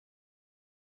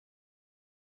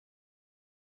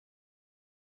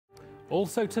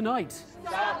Also tonight,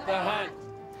 Stop the hunt!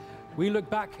 we look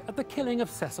back at the killing of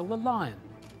Cecil the lion.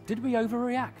 Did we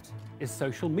overreact? Is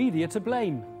social media to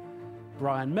blame?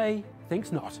 Brian May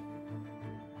thinks not.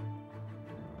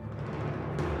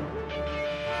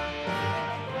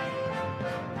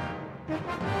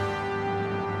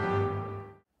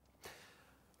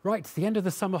 Right, the end of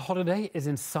the summer holiday is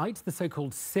in sight. The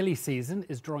so-called silly season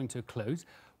is drawing to a close,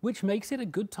 which makes it a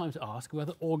good time to ask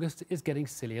whether August is getting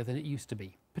sillier than it used to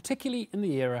be, particularly in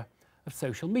the era of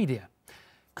social media.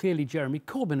 Clearly, Jeremy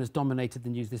Corbyn has dominated the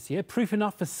news this year, proof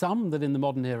enough for some that in the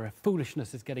modern era,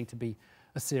 foolishness is getting to be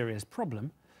a serious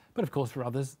problem. But of course, for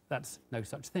others, that's no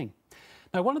such thing.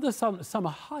 Now, one of the summer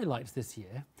highlights this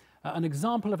year, an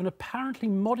example of an apparently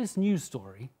modest news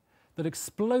story that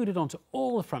exploded onto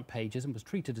all the front pages and was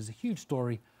treated as a huge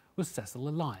story, was Cecil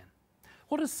the lion.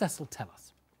 What does Cecil tell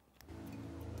us?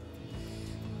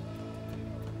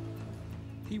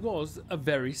 He was a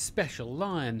very special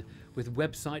lion, with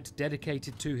websites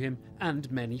dedicated to him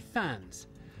and many fans.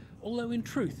 Although in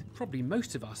truth, probably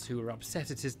most of us who were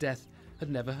upset at his death had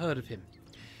never heard of him.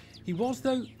 He was,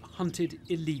 though, hunted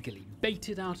illegally,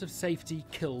 baited out of safety,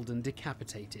 killed and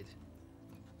decapitated.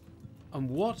 And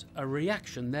what a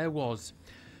reaction there was.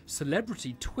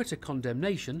 Celebrity Twitter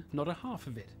condemnation, not a half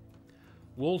of it.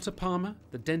 Walter Palmer,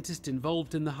 the dentist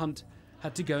involved in the hunt,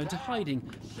 had to go into hiding.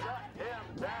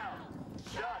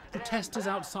 Protesters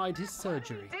outside his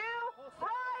surgery.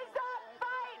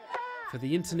 For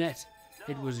the internet,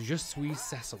 it was Je suis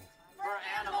Cecil. For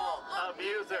animal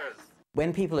abusers!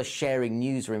 When people are sharing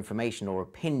news or information or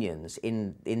opinions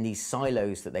in these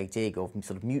silos that they dig of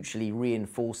sort of mutually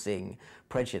reinforcing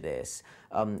prejudice,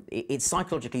 it's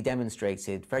psychologically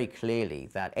demonstrated very clearly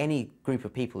that any group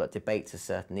of people that debates a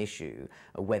certain issue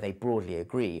where they broadly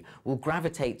agree will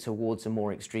gravitate towards a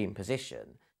more extreme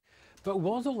position. But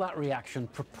was all that reaction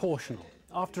proportional?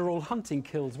 After all, hunting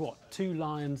kills, what, 2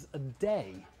 lions a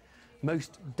day?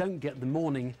 Most don't get the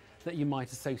mourning that you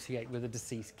might associate with a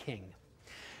deceased king.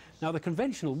 Now, the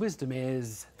conventional wisdom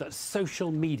is that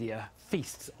social media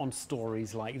feasts on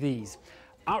stories like these.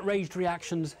 Outraged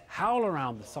reactions howl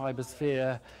around the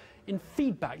cybersphere in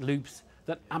feedback loops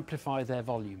that amplify their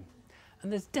volume.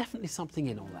 And there's definitely something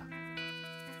in all that.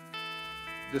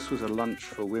 This was a lunch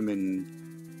for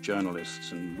women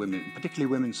journalists and women,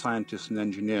 particularly women scientists and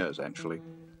engineers, actually.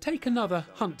 Take another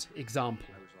Hunt example.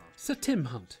 Sir Tim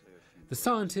Hunt, the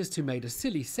scientist who made a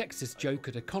silly sexist joke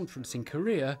at a conference in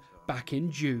Korea back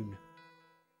in June.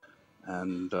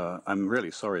 And I'm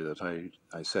really sorry that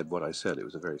I said what I said. It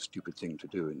was a very stupid thing to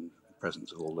do in the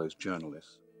presence of all those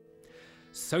journalists.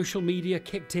 Social media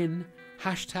kicked in,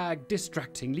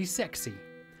 #distractingly sexy.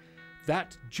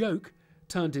 That joke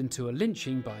turned into a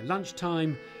lynching by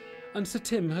lunchtime, and Sir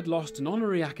Tim had lost an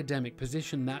honorary academic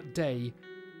position that day.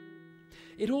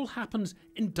 It all happens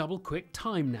in double quick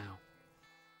time now.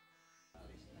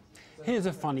 Here's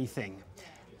a funny thing.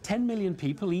 10 million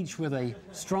people, each with a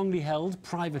strongly held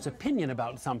private opinion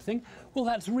about something, well,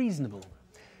 that's reasonable.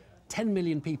 10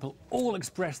 million people all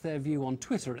express their view on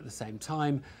Twitter at the same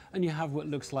time, and you have what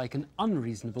looks like an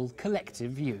unreasonable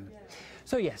collective view.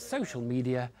 So yes, social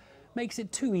media makes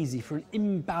it too easy for an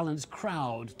imbalanced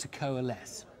crowd to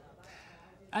coalesce.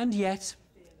 And yet,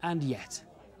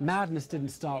 madness didn't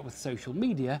start with social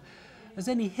media, as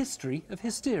any history of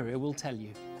hysteria will tell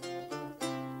you.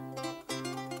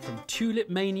 From tulip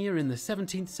mania in the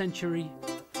 17th century,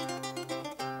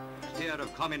 fear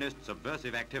of communist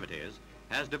subversive activities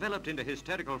has developed into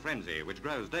hysterical frenzy which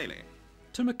grows daily,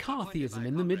 to McCarthyism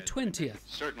in the mid-20th.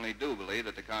 Certainly do believe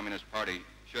that the Communist Party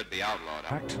should be outlawed.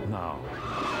 Act now.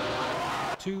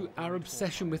 To our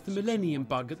obsession with the millennium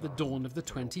bug at the dawn of the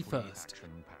 21st.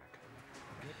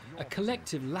 A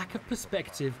collective lack of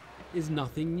perspective is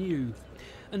nothing new.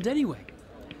 And anyway,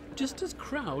 just as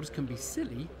crowds can be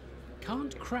silly,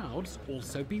 can't crowds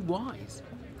also be wise?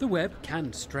 The web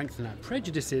can strengthen our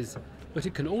prejudices, but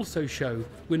it can also show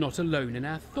we're not alone in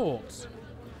our thoughts.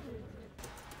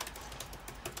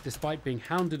 Despite being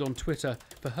hounded on Twitter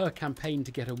for her campaign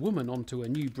to get a woman onto a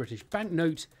new British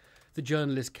banknote, the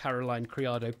journalist Caroline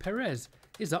Criado Perez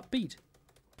is upbeat.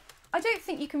 I don't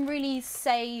think you can really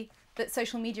say that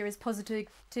social media is positive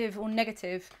or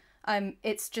negative.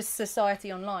 It's just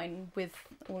society online with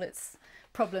all its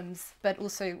problems, but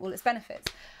also all its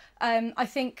benefits. I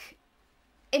think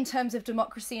in terms of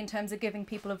democracy, in terms of giving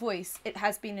people a voice, it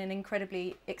has been an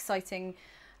incredibly exciting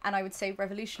and I would say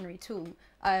revolutionary tool,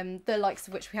 the likes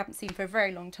of which we haven't seen for a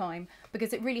very long time,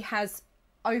 because it really has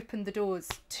opened the doors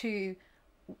to,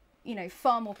 you know,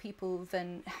 far more people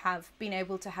than have been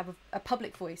able to have a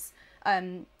public voice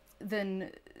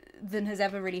than has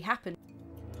ever really happened.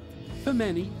 For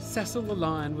many, Cecil the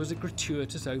lion was a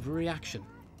gratuitous overreaction.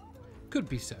 Could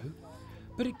be so,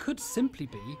 but it could simply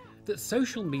be that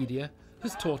social media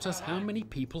has taught us how many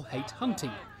people hate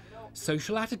hunting.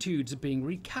 Social attitudes are being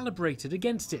recalibrated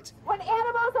against it. When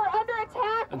animals are under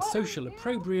attack! And social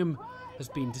opprobrium has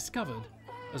been discovered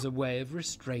as a way of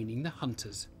restraining the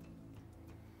hunters.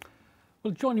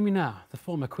 Well, joining me now, the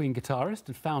former Queen guitarist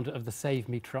and founder of the Save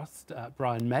Me Trust,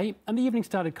 Brian May, and the Evening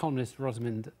Standard columnist,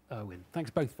 Rosamund Urwin.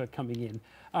 Thanks both for coming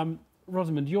in.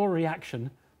 Rosamund, your reaction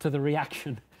to the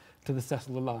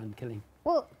Cecil the lion killing?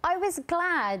 Well, I was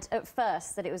glad at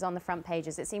first that it was on the front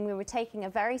pages. It seemed we were taking a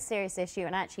very serious issue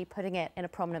and actually putting it in a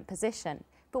prominent position.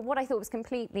 But what I thought was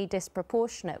completely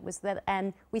disproportionate was that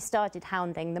we started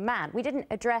hounding the man. We didn't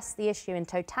address the issue in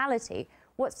totality.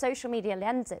 What social media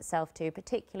lends itself to,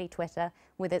 particularly Twitter,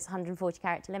 with its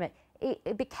 140-character limit,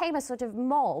 it became a sort of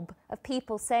mob of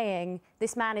people saying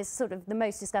this man is sort of the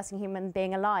most disgusting human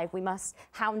being alive. We must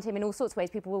hound him in all sorts of ways.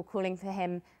 People were calling for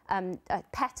him,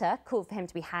 PETA called for him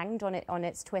to be hanged on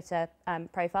its Twitter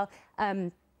profile.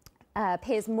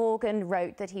 Piers Morgan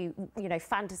wrote that he,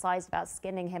 fantasised about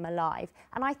skinning him alive.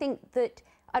 And I think that,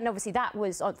 and obviously that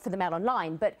was for the Mail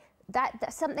Online, but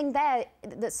that's something there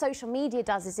that social media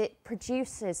does is it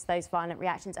produces those violent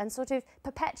reactions and sort of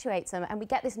perpetuates them, and we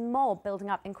get this mob building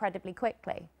up incredibly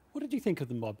quickly. What did you think of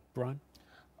the mob, Brian?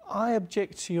 I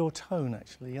object to your tone,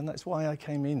 actually, and that's why I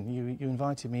came in. You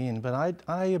invited me in, but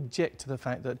I object to the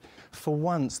fact that for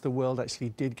once the world actually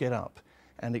did get up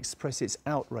and express its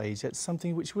outrage at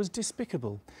something which was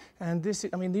despicable. And this,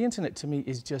 I mean, the internet to me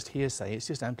is just hearsay. It's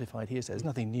just amplified hearsay. There's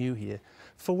nothing new here.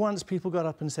 For once, people got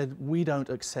up and said, we don't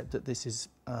accept that this is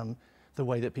the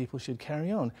way that people should carry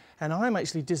on. And I'm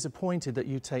actually disappointed that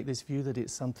you take this view that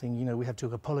it's something, we have to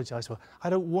apologise for.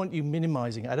 I don't want you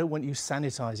minimising it. I don't want you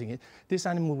sanitising it. This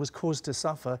animal was caused to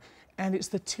suffer, and it's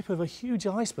the tip of a huge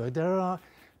iceberg. There are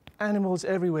animals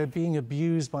everywhere being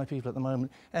abused by people at the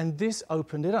moment, and this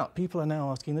opened it up. People are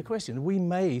now asking the question. We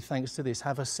may, thanks to this,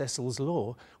 have a Cecil's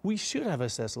Law. We should have a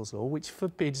Cecil's Law which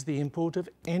forbids the import of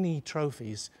any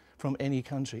trophies from any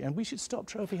country, and we should stop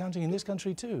trophy hunting in this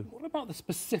country too. What about the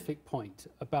specific point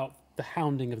about the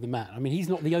hounding of the man? I mean, he's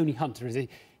not the only hunter, is he?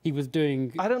 He was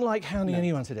doing... I don't like hounding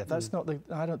anyone to death. That's not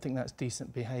I don't think that's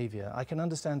decent behaviour. I can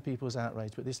understand people's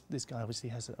outrage, but this guy obviously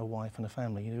has a wife and a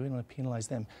family. We don't want to penalise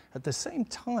them. At the same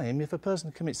time, if a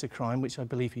person commits a crime, which I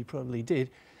believe he probably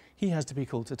did, he has to be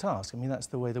called to task. I mean, that's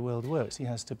the way the world works. He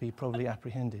has to be probably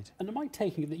apprehended. And am I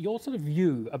taking it that your sort of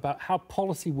view about how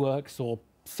policy works or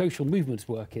social movements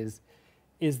work is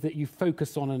that you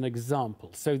focus on an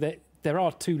example, so that there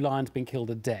are 2 lions being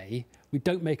killed a day. We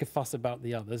don't make a fuss about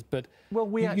the others, but... Well,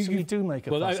 we actually do make a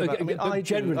fuss about it. I mean,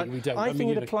 generally we don't. I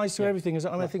think it applies to everything.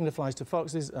 I think it applies to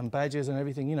foxes and badgers and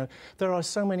everything. There are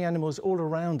so many animals all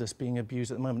around us being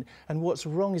abused at the moment. And what's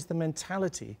wrong is the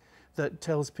mentality that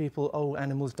tells people, oh,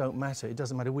 animals don't matter. It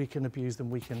doesn't matter. We can abuse them,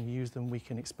 we can use them, we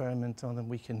can experiment on them,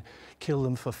 we can kill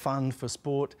them for fun, for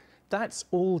sport. That's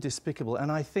all despicable. And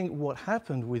I think what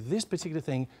happened with this particular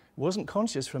thing wasn't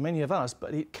conscious for many of us,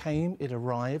 but it came, it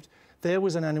arrived. There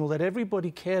was an animal that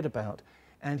everybody cared about,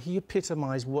 and he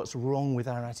epitomised what's wrong with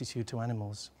our attitude to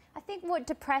animals. I think what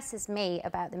depresses me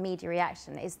about the media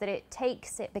reaction is that it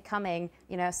takes it becoming,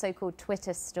 a so-called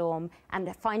Twitter storm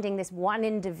and finding this one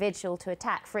individual to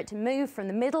attack for it to move from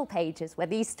the middle pages where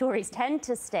these stories tend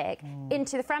to stick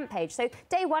into the front page. So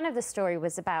day 1 of the story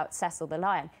was about Cecil the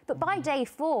lion. But by day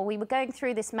 4, we were going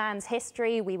through this man's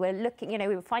history. We were looking,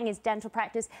 we were finding his dental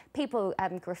practice. People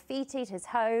graffitied his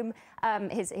home,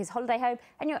 his holiday home.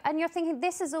 And you're thinking,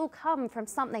 this has all come from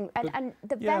something. And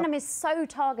the venom is so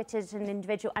targeted at an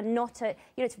individual and not at,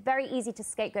 it's very easy to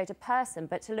scapegoat a person,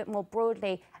 but to look more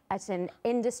broadly at an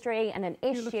industry and an issue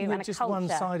and a culture. You're looking at just one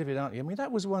side of it, aren't you? I mean,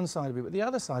 that was one side of it, but the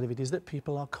other side of it is that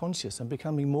people are conscious and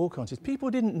becoming more conscious. People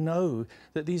didn't know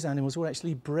that these animals were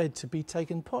actually bred to be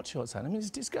taken pot shots at. I mean, it's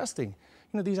disgusting.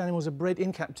 These animals are bred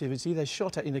in captivity, they're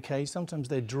shot at in a cage, sometimes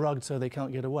they're drugged so they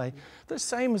can't get away. The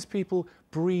same as people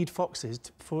breed foxes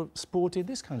for sport in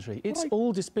this country. It's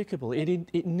all despicable.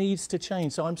 It needs to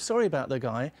change. So I'm sorry about the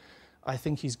guy. I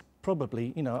think he's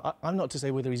probably, I'm not to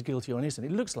say whether he's guilty or innocent.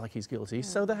 It looks like he's guilty,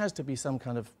 so there has to be some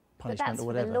kind of punishment or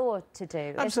whatever. But that's for the law to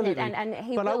do, absolutely. Isn't it? And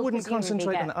he but will I wouldn't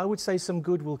concentrate on get... that. I would say some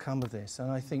good will come of this, and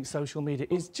I think social media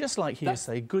is just like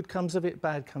hearsay. Good comes of it,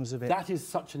 bad comes of it. That is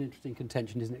such an interesting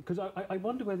contention, isn't it? Because I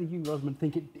wonder whether you, Rosamund,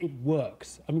 think it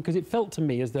works. I mean, because it felt to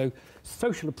me as though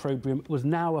social opprobrium was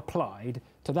now applied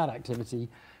to that activity.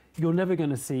 You're never going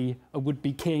to see a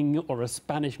would-be king or a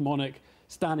Spanish monarch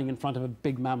standing in front of a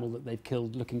big mammal that they've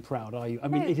killed looking proud, are you? I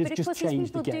mean, it has just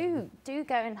changed again. People do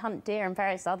go and hunt deer and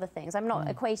various other things. I'm not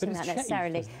equating that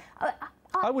necessarily.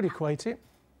 I would equate it.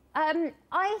 I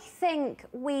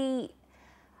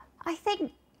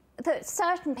think that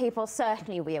certain people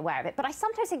certainly will be aware of it, but I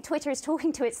sometimes think Twitter is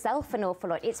talking to itself an awful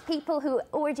lot. It's people who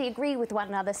already agree with one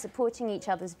another, supporting each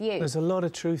other's views. There's a lot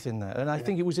of truth in that, and I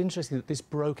think it was interesting that this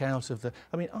broke out of the...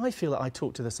 I mean, I feel that I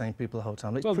talk to the same people the whole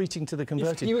time. It's preaching to the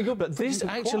converted. But this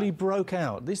actually broke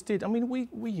out. This did... I mean,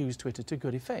 we use Twitter to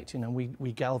good effect, you know.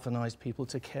 We galvanised people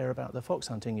to care about the fox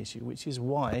hunting issue, which is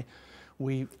why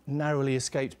we narrowly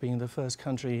escaped being the first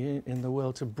country in the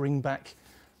world to bring back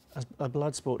a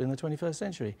blood sport in the 21st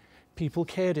century. People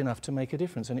cared enough to make a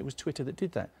difference, and it was Twitter that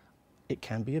did that. It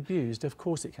can be abused, of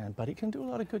course it can, but it can do a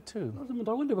lot of good too. Rosamund,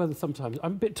 I wonder whether sometimes,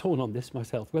 I'm a bit torn on this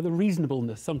myself, whether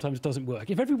reasonableness sometimes doesn't work.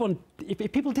 If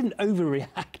people didn't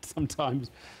overreact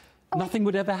sometimes, nothing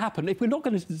would ever happen. If we're not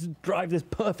going to drive this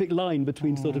perfect line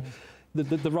between sort of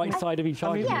the right side of each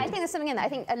argument. Yeah, I think there's something in that. I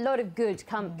think a lot of good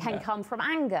can come from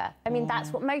anger. I mean,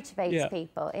 that's what motivates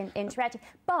people in interacting.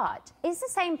 But is the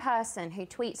same person who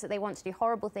tweets that they want to do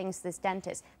horrible things to this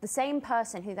dentist the same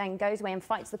person who then goes away and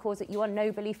fights the cause that you are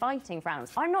nobly fighting for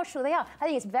animals? I'm not sure they are. I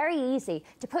think it's very easy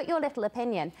to put your little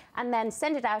opinion and then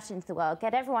send it out into the world,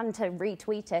 get everyone to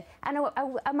retweet it, and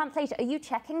a month later, are you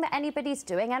checking that anybody's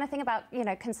doing anything about, you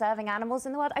know, conserving animals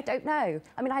in the world? I don't know.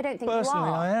 I mean, I don't think Personally,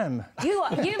 you are. I am. You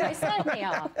most certainly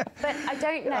are. But I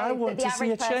don't know I want that the to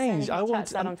see a change. I want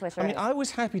that on Twitter. I mean, I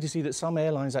was happy to see that some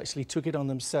airlines actually took it on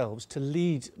themselves to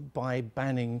lead by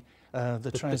banning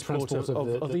the transport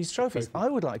of these trophies. I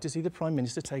would like to see the Prime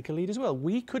Minister take a lead as well.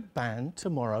 We could ban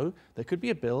tomorrow, there could be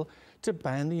a bill to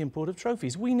ban the import of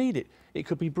trophies. We need it. It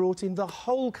could be brought in. The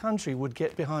whole country would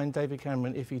get behind David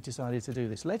Cameron if he decided to do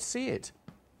this. Let's see it.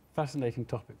 Fascinating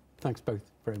topic. Thanks both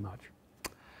very much.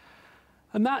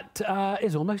 And that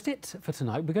is almost it for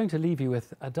tonight. We're going to leave you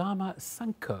with Adama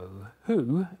Sanko,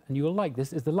 who, and you will like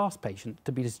this, is the last patient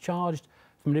to be discharged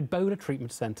from an Ebola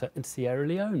treatment centre in Sierra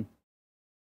Leone.